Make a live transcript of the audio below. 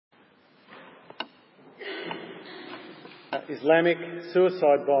Islamic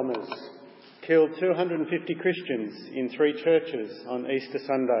suicide bombers killed 250 Christians in 3 churches on Easter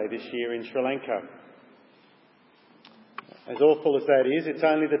Sunday this year in Sri Lanka. As awful as that is, it's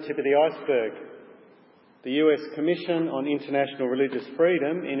only the tip of the iceberg. The US Commission on International Religious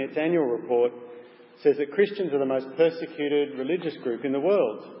Freedom, in its annual report, says that Christians are the most persecuted religious group in the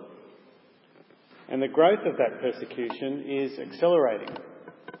world. And the growth of that persecution is accelerating.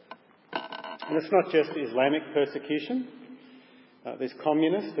 And it's not just Islamic persecution. There's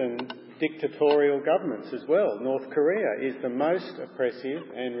communist and dictatorial governments as well. North Korea is the most oppressive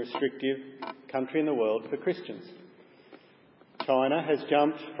and restrictive country in the world for Christians. China has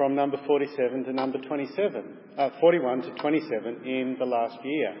jumped from number 41 to 27 in the last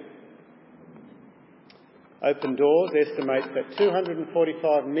year. Open Doors estimates that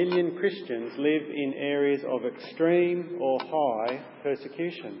 245 million Christians live in areas of extreme or high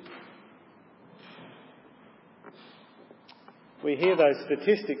persecution. We hear those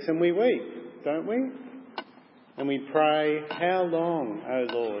statistics and we weep, don't we? And we pray, how long, O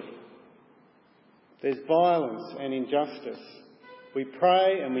Lord? There's violence and injustice. We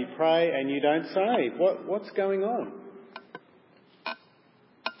pray and you don't save. What's going on?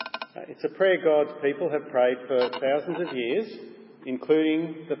 It's a prayer God's people have prayed for thousands of years,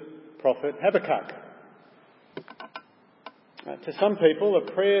 including the prophet Habakkuk. To some people, a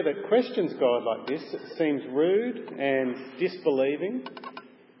prayer that questions God like this seems rude and disbelieving.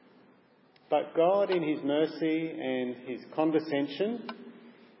 But God, in his mercy and his condescension,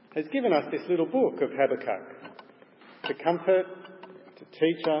 has given us this little book of Habakkuk to comfort, to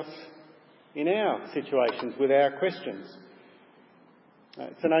teach us in our situations with our questions.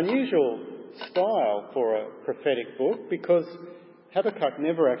 It's an unusual style for a prophetic book because Habakkuk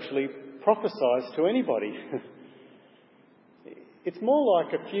never actually prophesies to anybody. It's more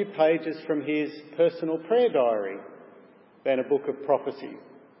like a few pages from his personal prayer diary than a book of prophecy.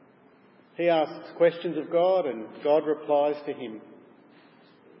 He asks questions of God and God replies to him.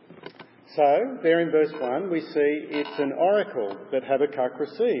 So, there in verse 1, we see it's an oracle that Habakkuk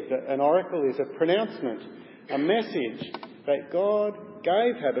received. An oracle is a pronouncement, a message that God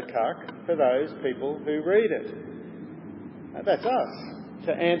gave Habakkuk for those people who read it. That's us,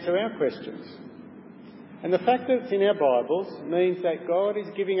 to answer our questions. And the fact that it's in our Bibles means that God is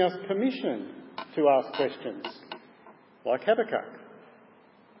giving us permission to ask questions, like Habakkuk.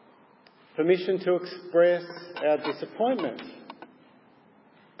 Permission to express our disappointment.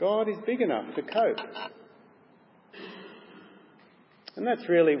 God is big enough to cope. And that's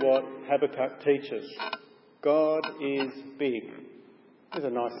really what Habakkuk teaches. God is big. There's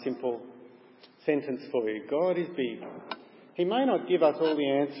a nice simple sentence for you. God is big. He may not give us all the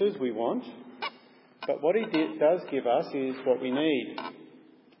answers we want, but what he does give us is what we need.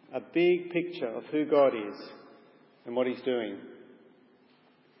 A big picture of who God is and what he's doing.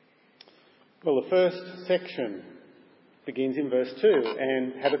 Well, the first section begins in verse 2,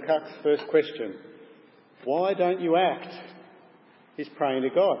 and Habakkuk's first question, why don't you act? He's praying to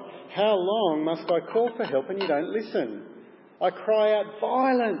God. How long must I call for help and you don't listen? I cry out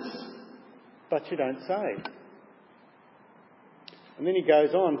violence, but you don't save. And then he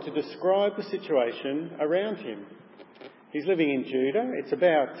goes on to describe the situation around him. He's living in Judah. It's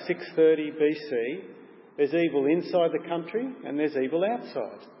about 630 BC. There's evil inside the country and there's evil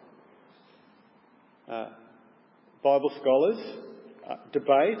outside. Bible scholars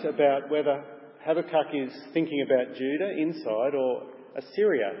debate about whether Habakkuk is thinking about Judah inside or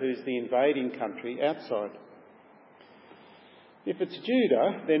Assyria, who's the invading country outside. If it's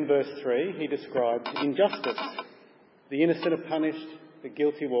Judah, then verse 3, he describes injustice. The innocent are punished, the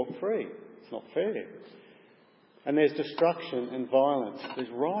guilty walk free. It's not fair. And there's destruction and violence. There's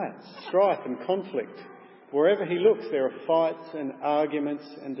riots, strife and conflict. Wherever he looks, there are fights and arguments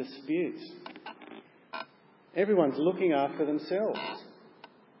and disputes. Everyone's looking after themselves.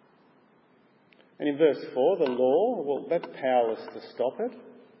 And in verse 4, the law, well, that's powerless to stop it.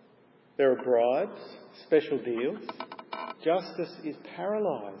 There are bribes, special deals. Justice is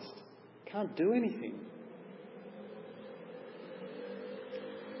paralysed. Can't do anything.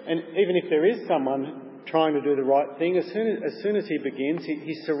 And even if there is someone trying to do the right thing, as soon as he begins,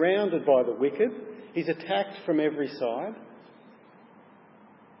 he's surrounded by the wicked. He's attacked from every side.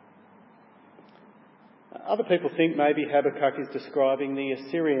 Other people think maybe Habakkuk is describing the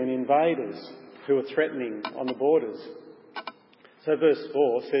Assyrian invaders who are threatening on the borders. So verse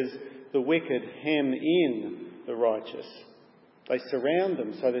 4 says, the wicked hem in the righteous. They surround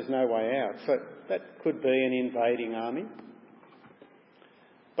them so there's no way out. So that could be an invading army.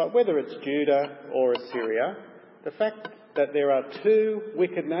 But whether it's Judah or Assyria, the fact that there are two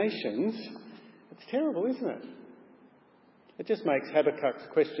wicked nations, it's terrible, isn't it? It just makes Habakkuk's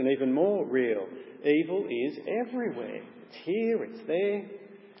question even more real. Evil is everywhere. It's here, it's there.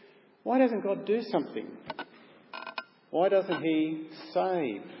 Why doesn't God do something? Why doesn't he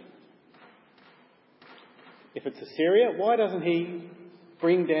save? If it's Assyria, why doesn't he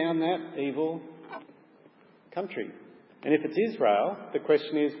bring down that evil country? And if it's Israel, the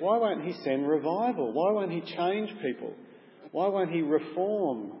question is, why won't he send revival? Why won't he change people? Why won't he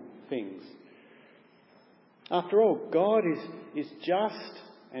reform things? After all, God is just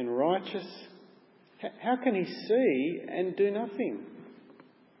and righteous. How can he see and do nothing?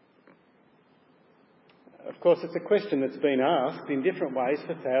 Of course, it's a question that's been asked in different ways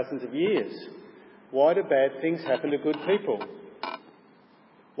for thousands of years. Why do bad things happen to good people?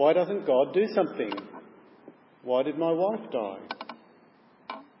 Why doesn't God do something? Why did my wife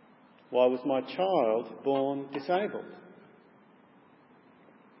die? Why was my child born disabled?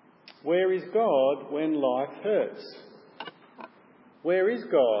 Where is God when life hurts? Where is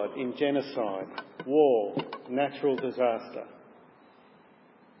God in genocide, war, natural disaster?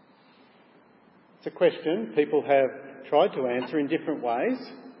 It's a question people have tried to answer in different ways.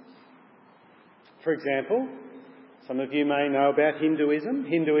 For example, some of you may know about Hinduism.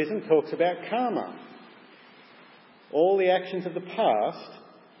 Hinduism talks about karma. All the actions of the past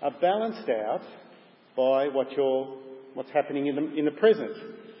are balanced out by what's happening in the present.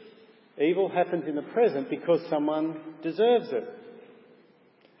 Evil happens in the present because someone deserves it.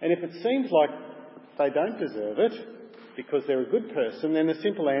 And if it seems like they don't deserve it because they're a good person, then the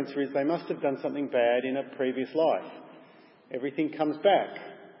simple answer is they must have done something bad in a previous life. Everything comes back.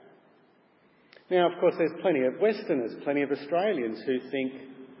 Now, of course, there's plenty of Westerners, plenty of Australians who think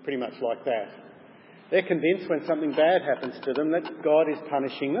pretty much like that. They're convinced when something bad happens to them that God is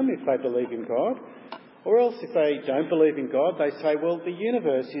punishing them if they believe in God. Or else, if they don't believe in God, they say, well, the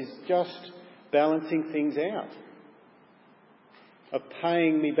universe is just balancing things out, of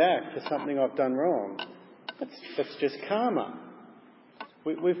paying me back for something I've done wrong. That's just karma.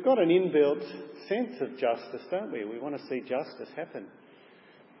 We've got an inbuilt sense of justice, don't we? We want to see justice happen.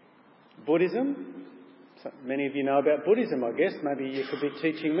 Buddhism, many of you know about Buddhism, I guess. Maybe you could be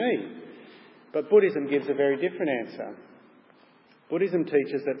teaching me. But Buddhism gives a very different answer. Buddhism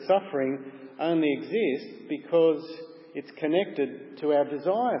teaches that suffering only exists because it's connected to our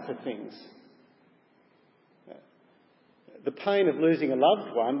desire for things. The pain of losing a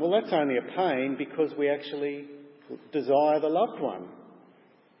loved one, well, that's only a pain because we actually desire the loved one.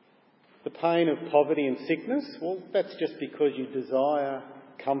 The pain of poverty and sickness, well, that's just because you desire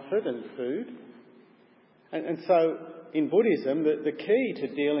comfort and food. And so in Buddhism, the key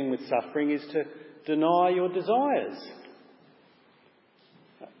to dealing with suffering is to deny your desires.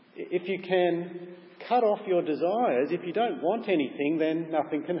 If you can cut off your desires, if you don't want anything, then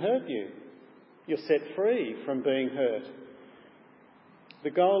nothing can hurt you. You're set free from being hurt.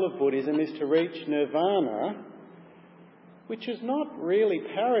 The goal of Buddhism is to reach nirvana, which is not really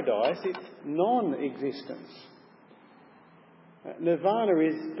paradise, it's non-existence. Nirvana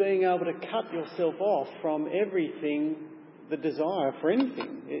is being able to cut yourself off from everything, the desire for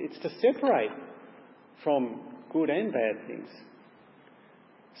anything. It's to separate from good and bad things.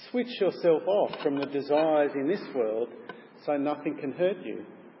 Switch yourself off from the desires in this world so nothing can hurt you.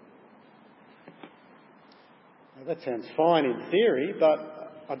 Now, that sounds fine in theory,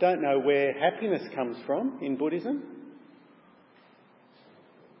 but I don't know where happiness comes from in Buddhism.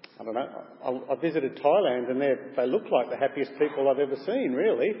 I don't know. I visited Thailand and they look like the happiest people I've ever seen,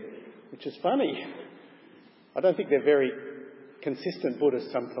 really, which is funny. I don't think they're very consistent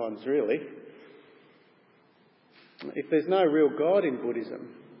Buddhists sometimes, really. If there's no real God in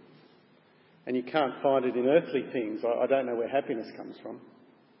Buddhism, and you can't find it in earthly things, I don't know where happiness comes from.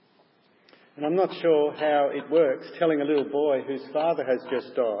 And I'm not sure how it works telling a little boy whose father has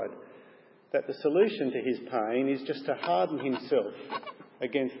just died that the solution to his pain is just to harden himself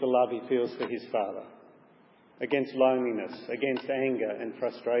against the love he feels for his father, against loneliness, against anger and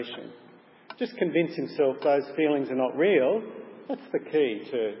frustration. Just convince himself those feelings are not real. That's the key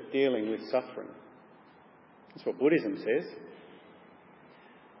to dealing with suffering. That's what Buddhism says.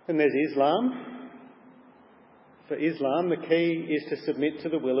 Then there's Islam. For Islam, the key is to submit to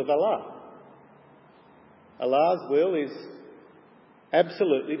the will of Allah. Allah's will is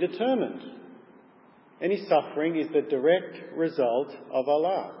absolutely determined. Any suffering is the direct result of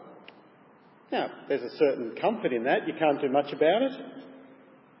Allah. Now, there's a certain comfort in that. You can't do much about it.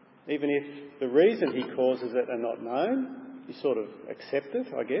 Even if the reason he causes it are not known, you sort of accept it,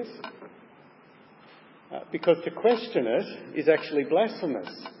 I guess. Because to question it is actually blasphemous.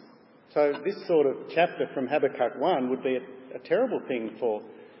 So this sort of chapter from Habakkuk 1 would be a terrible thing for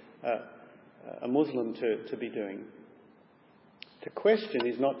a Muslim to be doing. To question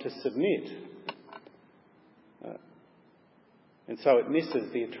is not to submit. And so it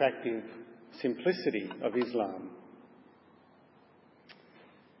misses the attractive simplicity of Islam.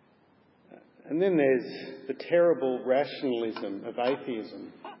 And then there's the terrible rationalism of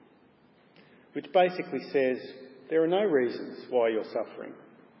atheism, which basically says there are no reasons why you're suffering.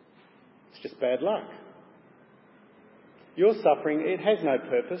 It's just bad luck. Your suffering, it has no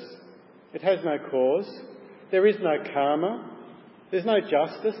purpose. It has no cause. There is no karma. There's no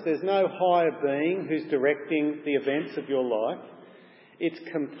justice. There's no higher being who's directing the events of your life. It's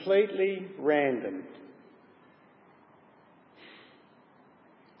completely random.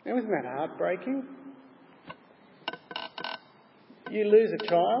 Now, isn't that heartbreaking? You lose a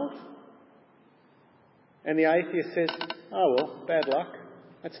child, and the atheist says, oh well, bad luck.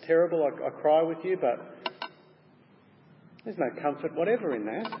 That's terrible. I cry with you, but there's no comfort whatever in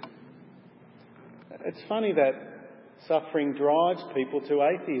that. It's funny that suffering drives people to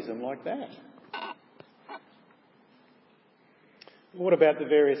atheism like that. What about the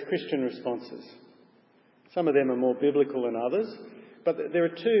various Christian responses? Some of them are more biblical than others, but there are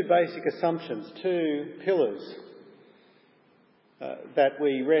two basic assumptions, two pillars that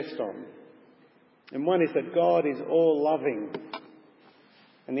we rest on. And one is that God is all-loving,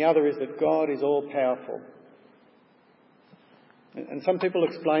 and the other is that God is all-powerful. And some people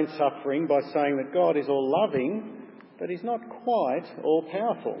explain suffering by saying that God is all-loving, but he's not quite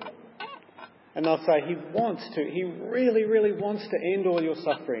all-powerful. And they'll say he really, really wants to end all your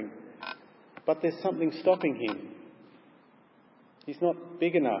suffering, but there's something stopping him. He's not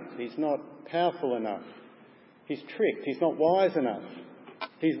big enough. He's not powerful enough. He's tricked. He's not wise enough.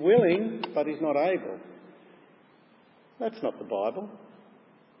 He's willing, but he's not able. That's not the Bible.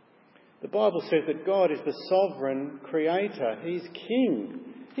 The Bible says that God is the sovereign creator. He's king.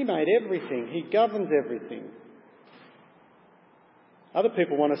 He made everything. He governs everything. Other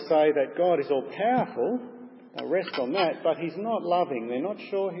people want to say that God is all-powerful. They'll rest on that, but he's not loving. They're not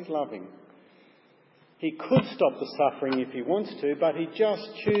sure he's loving. He could stop the suffering if he wants to, but he just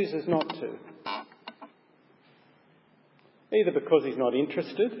chooses not to. Either because he's not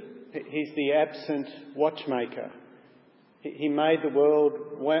interested, he's the absent watchmaker. He made the world,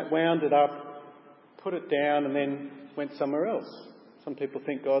 wound it up, put it down, and then went somewhere else. Some people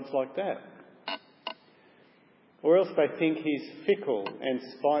think God's like that. Or else they think he's fickle and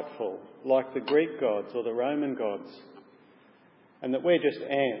spiteful, like the Greek gods or the Roman gods, and that we're just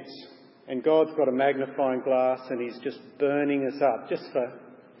ants, and God's got a magnifying glass and he's just burning us up, just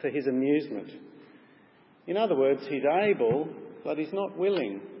for his amusement. In other words, he's able, but he's not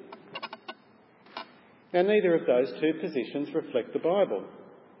willing. Now, neither of those two positions reflect the Bible.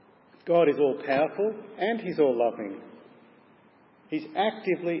 God is all-powerful and he's all-loving. He's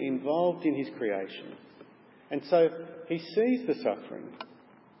actively involved in his creation. And so he sees the suffering.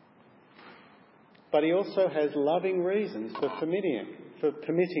 But he also has loving reasons for permitting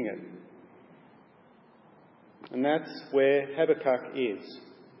it. And that's where Habakkuk is.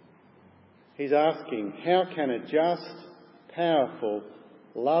 He's asking, how can a just, powerful,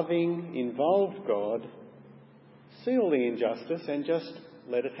 loving, involved God see all the injustice and just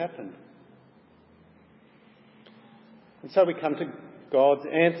let it happen? And so we come to God's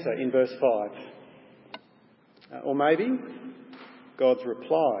answer in verse 5. Or maybe God's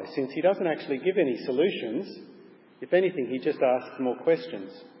reply, since he doesn't actually give any solutions. If anything, he just asks more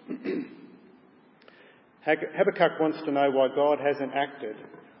questions. Habakkuk wants to know why God hasn't acted.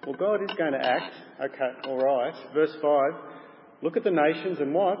 Well, God is going to act. Okay, all right. Verse 5, look at the nations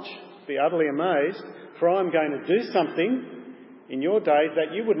and watch, be utterly amazed, for I am going to do something in your days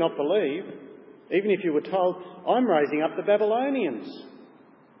that you would not believe, even if you were told, I'm raising up the Babylonians,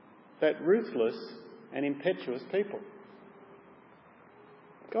 that ruthless and impetuous people.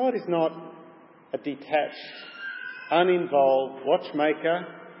 God is not a detached, uninvolved watchmaker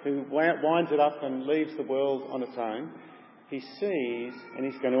who winds it up and leaves the world on its own. He sees and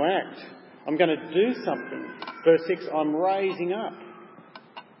he's going to act. I'm going to do something. Verse 6, I'm raising up.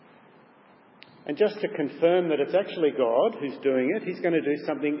 And just to confirm that it's actually God who's doing it, he's going to do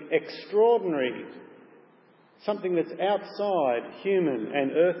something extraordinary. Something that's outside human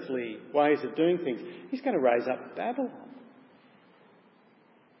and earthly ways of doing things. He's going to raise up Babylon.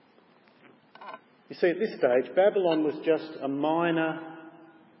 You see, at this stage, Babylon was just a minor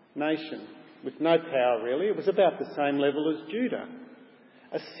nation with no power really. It was about the same level as Judah.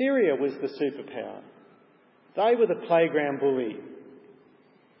 Assyria was the superpower. They were the playground bully.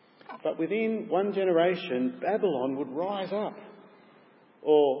 But within one generation, Babylon would rise up.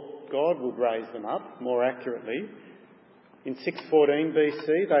 Or God would raise them up, more accurately. In 614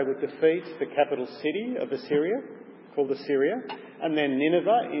 BC, they would defeat the capital city of Assyria. called Assyria, and then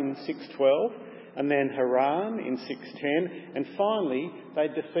Nineveh in 612, and then Haran in 610, and finally they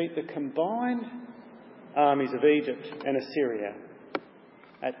defeat the combined armies of Egypt and Assyria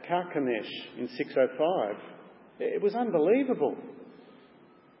at Carchemish in 605. It was unbelievable,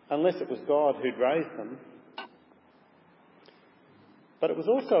 unless it was God who'd raised them. But it was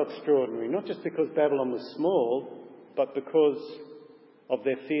also extraordinary, not just because Babylon was small, but because of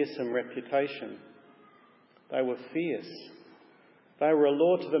their fearsome reputation. They were fierce. They were a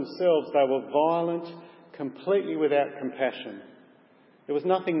law to themselves. They were violent, completely without compassion. There was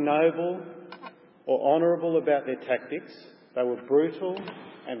nothing noble or honourable about their tactics. They were brutal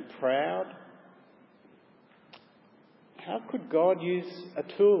and proud. How could God use a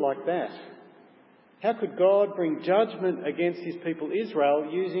tool like that? How could God bring judgment against his people Israel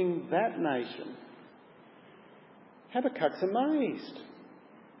using that nation? Habakkuk's amazed.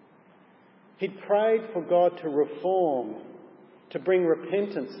 He'd prayed for God to reform, to bring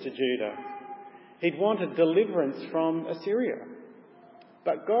repentance to Judah. He'd wanted deliverance from Assyria.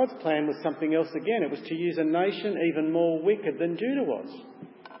 But God's plan was something else again. It was to use a nation even more wicked than Judah was.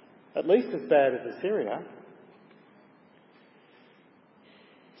 At least as bad as Assyria.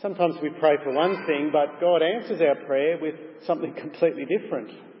 Sometimes we pray for one thing, but God answers our prayer with something completely different.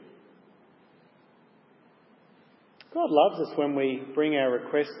 God loves us when we bring our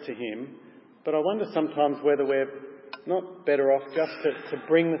requests to him, but I wonder sometimes whether we're not better off just to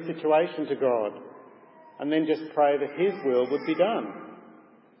bring the situation to God and then just pray that his will would be done.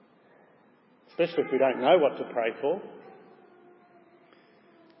 Especially if we don't know what to pray for.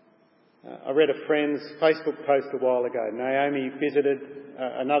 I read a friend's Facebook post a while ago. Naomi visited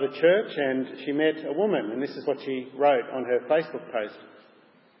another church and she met a woman, and this is what she wrote on her Facebook post.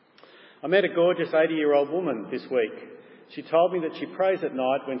 I met a gorgeous 80-year-old woman this week. She told me that she prays at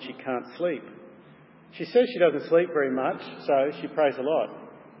night when she can't sleep. She says she doesn't sleep very much, so she prays a lot.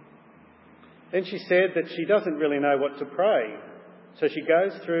 Then she said that she doesn't really know what to pray, so she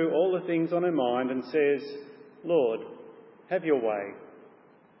goes through all the things on her mind and says, Lord, have your way.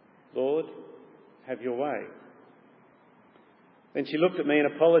 Lord, have your way. Then she looked at me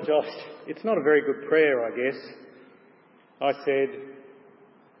and apologised. It's not a very good prayer, I guess. I said,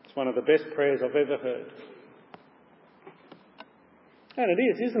 it's one of the best prayers I've ever heard. And it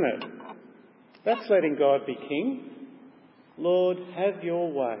is, isn't it? That's letting God be king. Lord, have your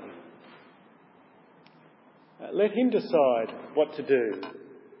way. Let him decide what to do.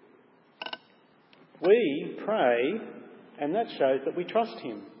 We pray, and that shows that we trust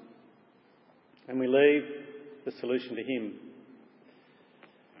him. And we leave the solution to him.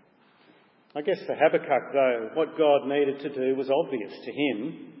 I guess for Habakkuk, though, what God needed to do was obvious to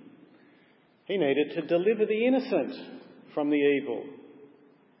him. He needed to deliver the innocent from the evil.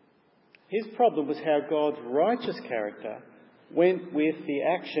 His problem was how God's righteous character went with the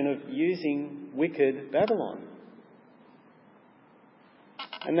action of using wicked Babylon.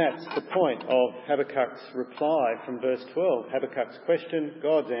 And that's the point of Habakkuk's reply from verse 12. Habakkuk's question,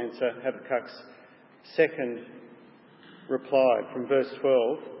 God's answer, Habakkuk's second reply from verse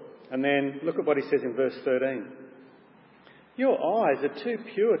 12. And then look at what he says in verse 13. Your eyes are too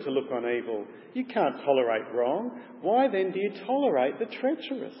pure to look on evil. You can't tolerate wrong. Why then do you tolerate the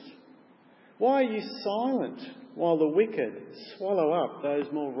treacherous? Why are you silent while the wicked swallow up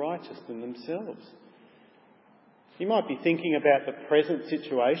those more righteous than themselves? You might be thinking about the present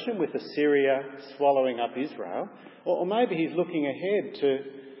situation with Assyria swallowing up Israel, or maybe he's looking ahead to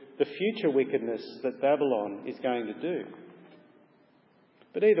the future wickedness that Babylon is going to do.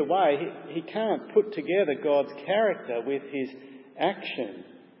 But either way, he can't put together God's character with his action.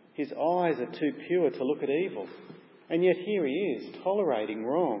 His eyes are too pure to look at evil. And yet here he is, tolerating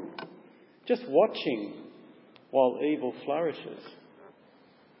wrong, just watching while evil flourishes.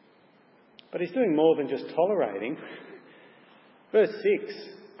 But he's doing more than just tolerating. Verse 6,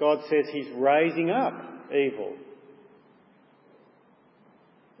 God says he's raising up evil.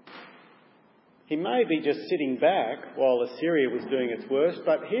 He may be just sitting back while Assyria was doing its worst,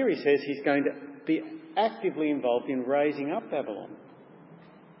 but here he says he's going to be actively involved in raising up Babylon.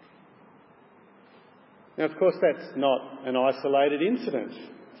 Now, of course, that's not an isolated incident.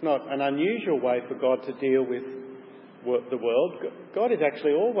 It's not an unusual way for God to deal with the world. God is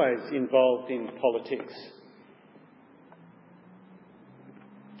actually always involved in politics.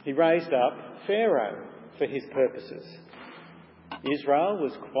 He raised up Pharaoh for his purposes. Israel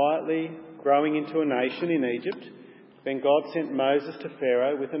was quietly growing into a nation in Egypt. Then God sent Moses to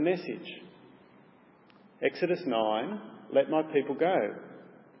Pharaoh with a message. Exodus 9, let my people go.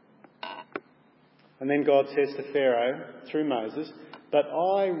 And then God says to Pharaoh, through Moses, But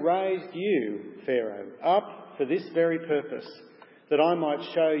I raised you, Pharaoh, up for this very purpose, that I might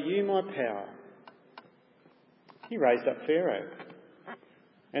show you my power. He raised up Pharaoh.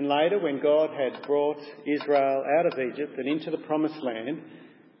 And later, when God had brought Israel out of Egypt and into the promised land,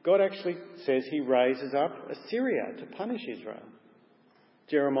 God actually says he raises up Assyria to punish Israel.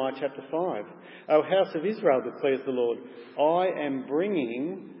 Jeremiah chapter 5. O house of Israel, declares the Lord, I am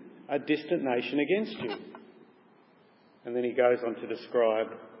bringing a distant nation against you. And then he goes on to describe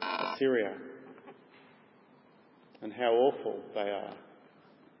Assyria and how awful they are.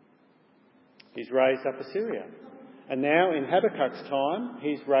 He's raised up Assyria. And now in Habakkuk's time,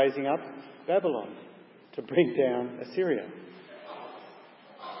 he's raising up Babylon to bring down Assyria.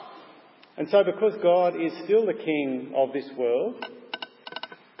 And so because God is still the king of this world,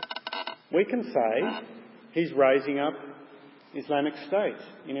 we can say he's raising up Islamic State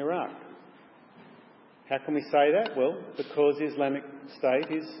in Iraq. How can we say that? Well, because Islamic State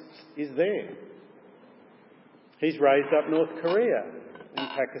is there. He's raised up North Korea and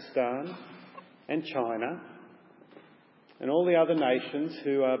Pakistan and China and all the other nations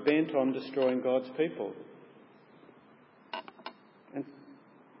who are bent on destroying God's people. And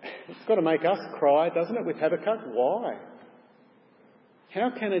it's got to make us cry, doesn't it, with Habakkuk? Why? How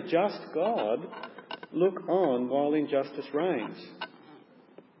can a just God look on while injustice reigns?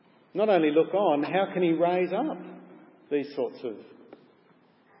 Not only look on, how can he raise up these sorts of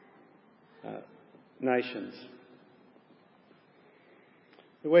nations?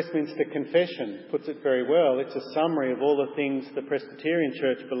 The Westminster Confession puts it very well. It's a summary of all the things the Presbyterian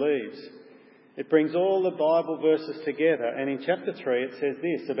Church believes. It brings all the Bible verses together, and in chapter 3 it says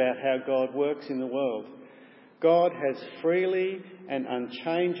this about how God works in the world. God has freely and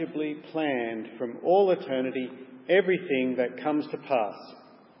unchangeably planned from all eternity everything that comes to pass.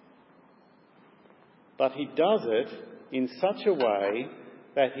 But he does it in such a way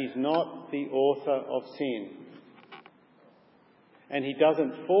that he's not the author of sin. And he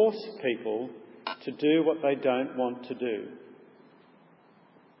doesn't force people to do what they don't want to do.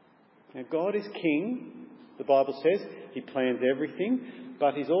 Now, God is king, the Bible says. He plans everything,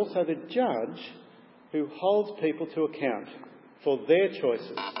 but he's also the judge who holds people to account for their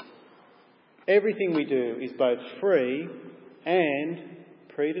choices. Everything we do is both free and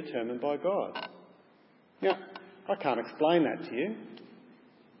predetermined by God. Now, I can't explain that to you.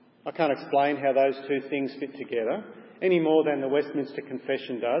 I can't explain how those two things fit together any more than the Westminster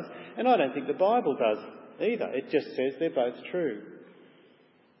Confession does, and I don't think the Bible does either. It just says they're both true,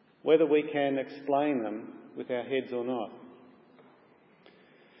 whether we can explain them with our heads or not.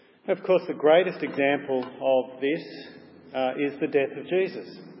 Of course, the greatest example of this is the death of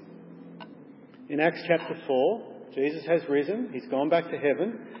Jesus. In Acts chapter 4, Jesus has risen, he's gone back to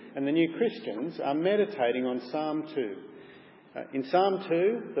heaven, and the new Christians are meditating on Psalm 2. In Psalm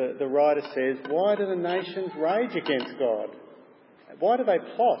 2, the writer says, why do the nations rage against God? Why do they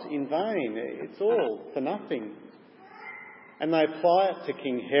plot in vain? It's all for nothing. And they apply it to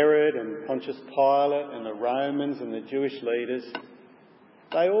King Herod and Pontius Pilate and the Romans and the Jewish leaders.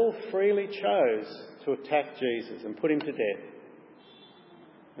 They all freely chose to attack Jesus and put him to death.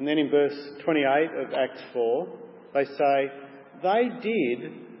 And then in verse 28 of Acts 4, they say, they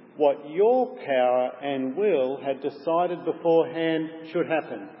did what your power and will had decided beforehand should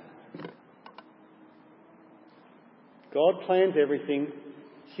happen. God plans everything,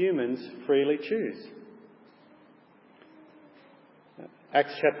 humans freely choose.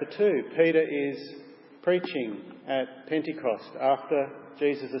 Acts chapter 2, Peter is preaching at Pentecost after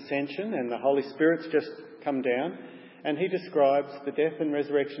Jesus' ascension and the Holy Spirit's just come down, and he describes the death and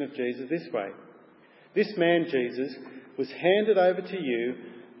resurrection of Jesus this way. This man, Jesus, was handed over to you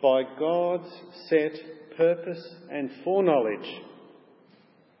by God's set purpose and foreknowledge.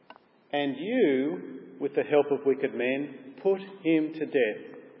 And you, with the help of wicked men, put him to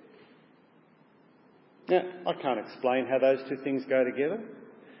death. Now, I can't explain how those two things go together.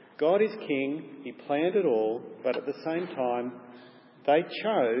 God is king, he planned it all, but at the same time, they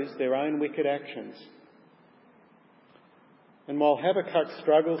chose their own wicked actions. And while Habakkuk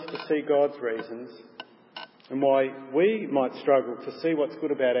struggles to see God's reasons, and why we might struggle to see what's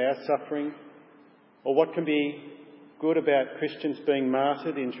good about our suffering, or what can be good about Christians being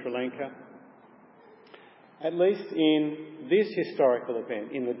martyred in Sri Lanka, at least in this historical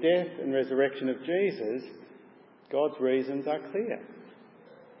event, in the death and resurrection of Jesus, God's reasons are clear.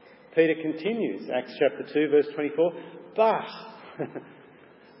 Peter continues, Acts chapter 2, verse 24,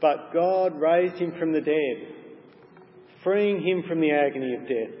 but God raised him from the dead, freeing him from the agony of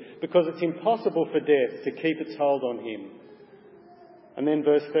death, because it's impossible for death to keep its hold on him. And then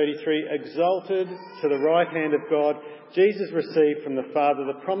verse 33, exalted to the right hand of God, Jesus received from the Father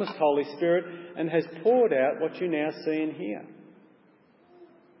the promised Holy Spirit and has poured out what you now see and hear.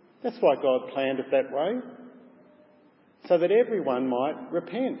 That's why God planned it that way, so that everyone might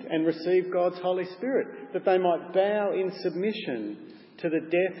repent and receive God's Holy Spirit, that they might bow in submission to the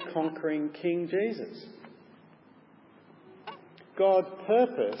death-conquering King Jesus. God's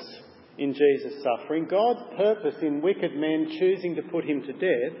purpose in Jesus' suffering, God's purpose in wicked men choosing to put him to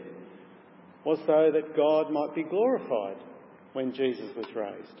death, was so that God might be glorified when Jesus was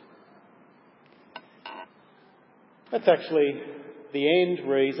raised. That's actually the end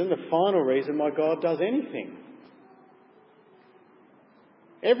reason, the final reason why God does anything.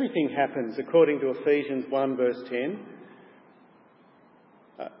 Everything happens according to Ephesians 1 verse 10.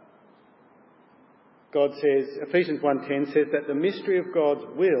 God says, Ephesians 1:10 says that the mystery of God's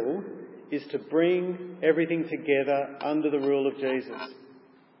will is to bring everything together under the rule of Jesus.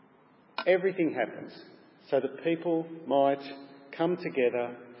 Everything happens so that people might come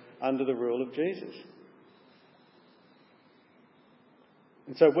together under the rule of Jesus.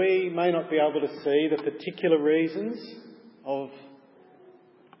 And so we may not be able to see the particular reasons of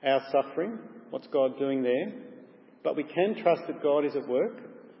our suffering, what's God doing there, but we can trust that God is at work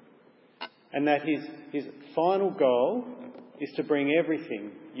and that his final goal is to bring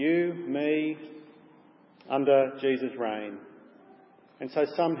everything, you, me, under Jesus' reign. And so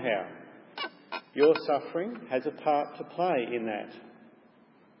somehow your suffering has a part to play in that,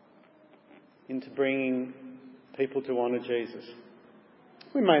 into bringing people to honour Jesus.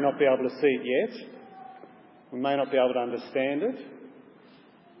 We may not be able to see it yet. We may not be able to understand it.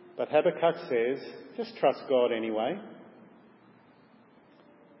 But Habakkuk says, just trust God anyway.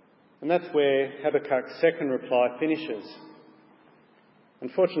 And that's where Habakkuk's second reply finishes.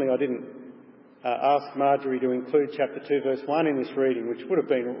 Unfortunately, I didn't ask Marjorie to include chapter 2 verse 1 in this reading, which would have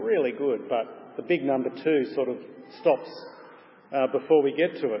been really good, but the big number 2 sort of stops before we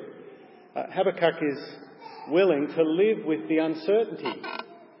get to it. Habakkuk is willing to live with the uncertainty.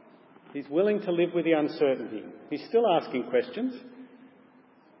 He's willing to live with the uncertainty. He's still asking questions,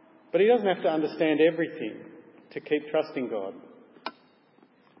 but he doesn't have to understand everything to keep trusting God.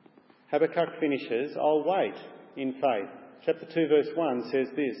 Habakkuk finishes, I'll wait in faith. Chapter 2 verse 1 says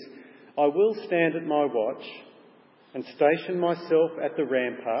this, I will stand at my watch and station myself at the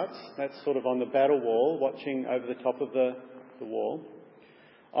ramparts, that's sort of on the battle wall, watching over the top of the wall.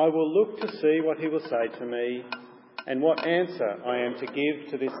 I will look to see what he will say to me and what answer I am to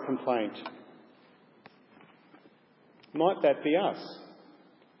give to this complaint. Might that be us?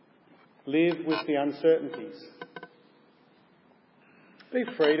 Live with the uncertainties. Be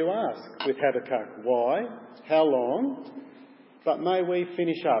free to ask with Habakkuk, why, how long, but may we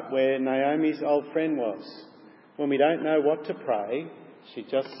finish up where Naomi's old friend was. When we don't know what to pray, she'd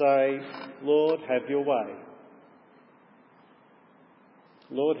just say, Lord, have your way.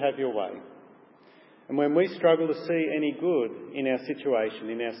 Lord, have your way. And when we struggle to see any good in our situation,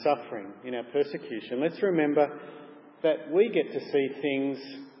 in our suffering, in our persecution, let's remember that we get to see things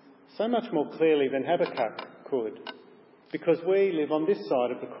so much more clearly than Habakkuk could, because we live on this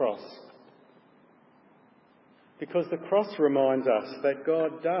side of the cross. Because the cross reminds us that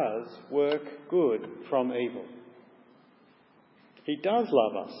God does work good from evil. He does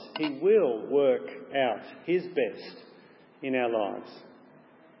love us. He will work out his best in our lives.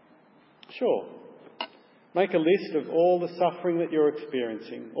 Sure, make a list of all the suffering that you're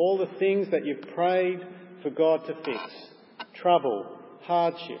experiencing, all the things that you've prayed for God to fix. Trouble,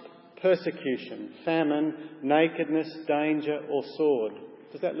 hardship, persecution, famine, nakedness, danger or sword.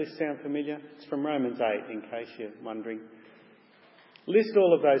 Does that list sound familiar? It's from Romans 8, in case you're wondering. List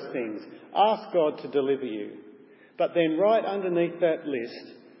all of those things. Ask God to deliver you. But then right underneath that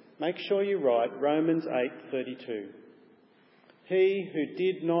list, make sure you write Romans 8:32. He who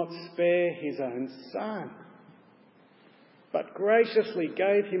did not spare his own son, but graciously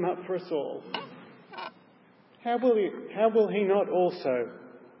gave him up for us all. How will he not also,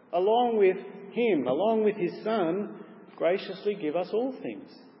 along with him, along with his son, graciously give us all things?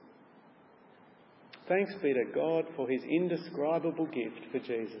 Thanks be to God for his indescribable gift for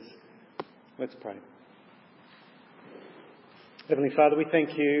Jesus. Let's pray. Heavenly Father, we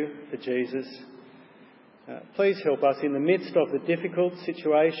thank you for Jesus. Please help us in the midst of the difficult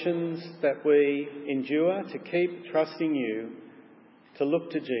situations that we endure to keep trusting you, to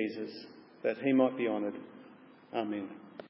look to Jesus, that he might be honoured. Amen.